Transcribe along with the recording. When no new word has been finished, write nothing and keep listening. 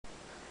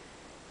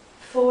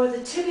For the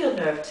tibial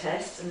nerve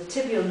test, and the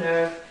tibial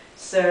nerve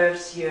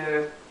serves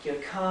your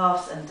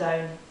calves and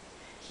down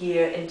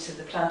here into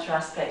the plantar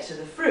aspect of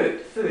the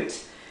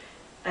foot,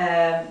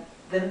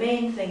 the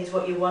main thing is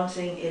what you're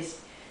wanting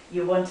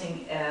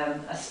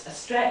a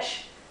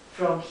stretch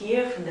from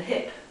here, from the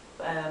hip,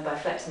 by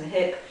flexing the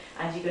hip,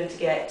 and you're going to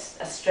get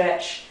a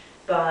stretch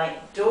by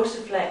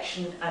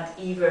dorsiflexion and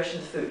eversion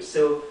of the foot.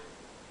 So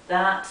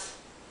that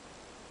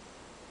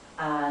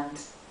and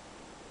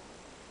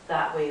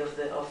that way of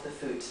the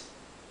foot.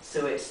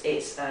 So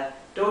it's a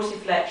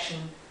dorsiflexion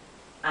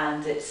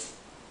and it's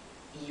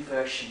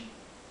eversion.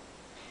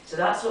 So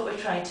that's what we're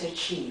trying to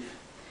achieve.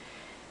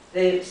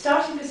 The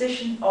starting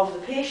position of the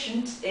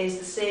patient is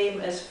the same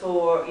as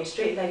for your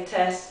straight leg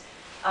test,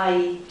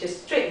 i.e.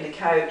 just straighten the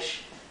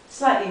couch,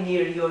 slightly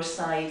nearer your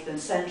side than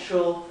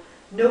central,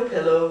 no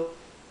pillow,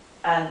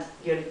 and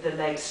the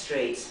legs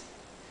straight.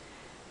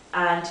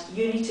 And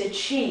you need to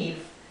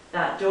achieve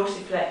that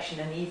dorsiflexion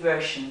and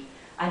eversion,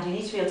 and you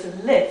need to be able to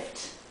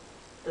lift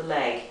the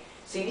leg.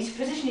 So you need to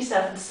position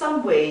yourself in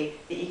some way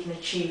that you can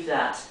achieve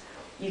that.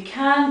 You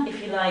can,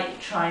 if you like,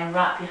 try and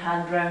wrap your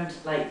hand round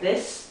like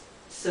this,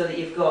 so that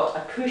you've got a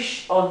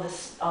push on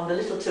the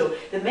little toe.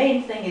 The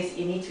main thing is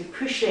you need to be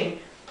pushing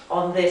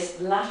on this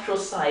lateral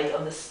side,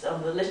 on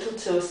the little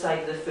toe side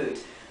of the foot.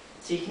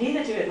 So you can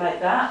either do it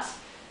like that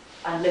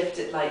and lift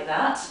it like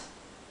that,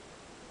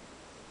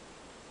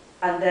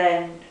 and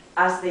then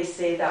as they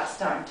say that's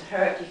starting to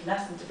hurt, you can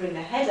ask them to bring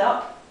their head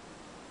up,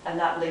 and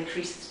that will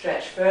increase the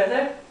stretch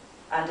further.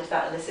 And if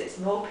that elicits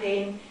more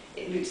pain,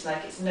 it looks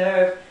like it's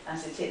nerve, and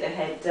so they take their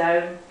head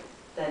down,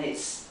 then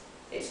it's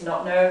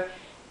not nerve.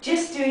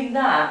 Just doing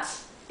that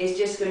is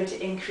just going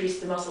to increase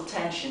the muscle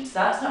tension. So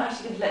that's not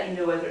actually going to let you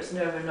know whether it's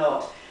nerve or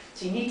not.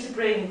 So you need to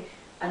bring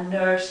a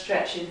nerve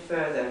stretch in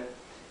further,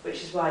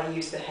 which is why I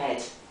use the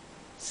head.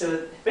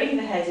 So bringing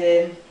the head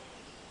in,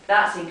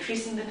 that's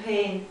increasing the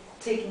pain.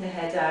 Taking the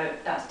head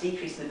out, that's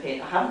decreasing the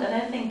pain. I haven't done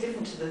anything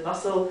different to the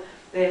muscle,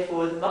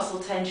 therefore the muscle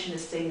tension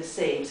is staying the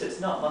same, so it's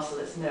not muscle,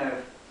 it's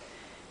nerve.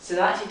 So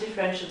that's your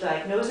differential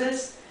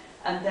diagnosis.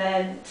 And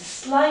then to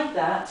slide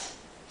that,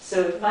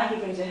 so if Maggie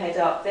brings her head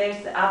up,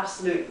 there's the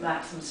absolute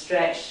maximum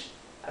stretch.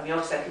 I mean,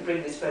 obviously I could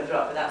bring this further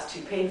up, but that's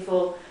too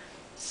painful.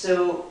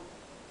 So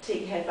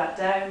take your head back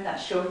down,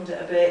 that shortened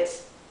it a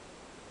bit.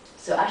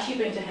 So as you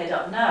bring your head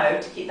up now,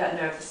 to keep that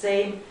nerve the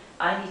same,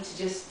 I need to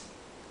just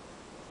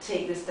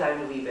take this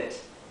down a wee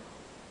bit.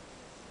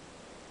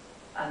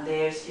 And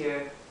there's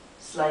your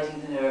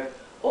sliding the nerve.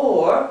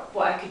 Or,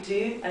 what I could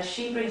do, as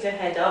she brings her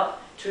head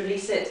up, to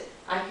release it,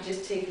 I could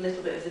just take a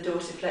little bit of the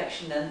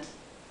dorsiflexion and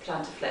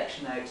plantar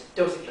flexion out.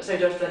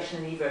 Dorsiflexion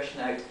and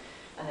eversion out.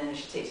 And then as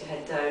she takes her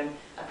head down,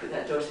 I put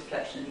that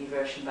dorsiflexion and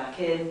eversion back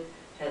in,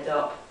 head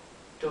up,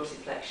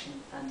 dorsiflexion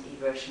and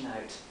eversion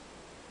out.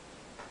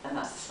 And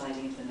that's the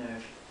sliding of the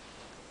nerve.